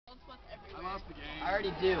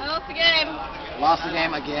already do. I lost the game. Lost the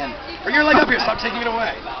game again. Bring your leg up here. Stop taking it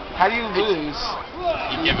away. How do you lose?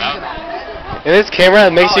 You give up. And this camera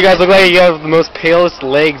makes you guys look like you have the most palest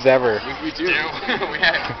legs ever. We do. We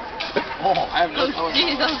have. Oh, I have no Oh,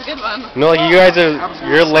 jeez, that was a good one. No, like you guys are,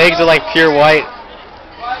 your legs are like pure white.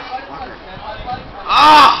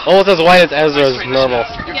 Ah! Almost as white as Ezra's normal.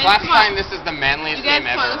 Your class time, this is the manliest You guys game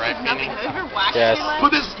ever, right, nothing Penny? over whack Yes. your legs?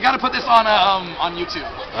 Put this. You gotta put this on YouTube.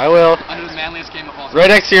 I will. Under the manliest game of all time. Right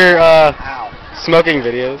next to your Ow. smoking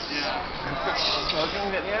videos. Yeah.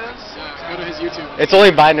 Smoking videos? Yeah. Go to his YouTube. It's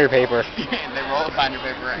only binder paper. They roll the binder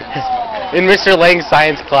paper and In Mr. Lang's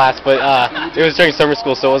science class, but it was during summer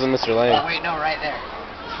school, so it wasn't Mr. Oh, Lang. wait, no, right there.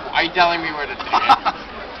 Are you telling me where to take it?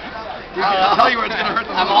 I'll tell you where it's gonna hurt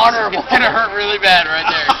the most. I'm honorable. It's gonna hurt really bad right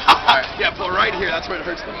there. Alright. Yeah, but right here, that's where it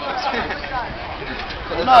hurts the most.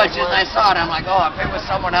 Well, no, it's just I saw it. I'm like, oh, if it was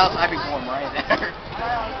someone else, I'd be going right there.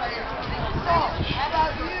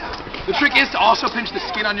 The trick is to also pinch the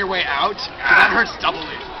skin on your way out, because that hurts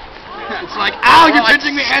doubly. It's like, ow, you're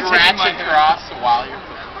pinching me and taking my hair. across while you're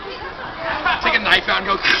Take a knife out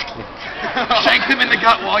and go shank them in the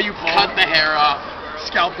gut while you pull. cut the hair off.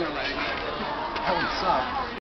 Scalp their leg. That would suck.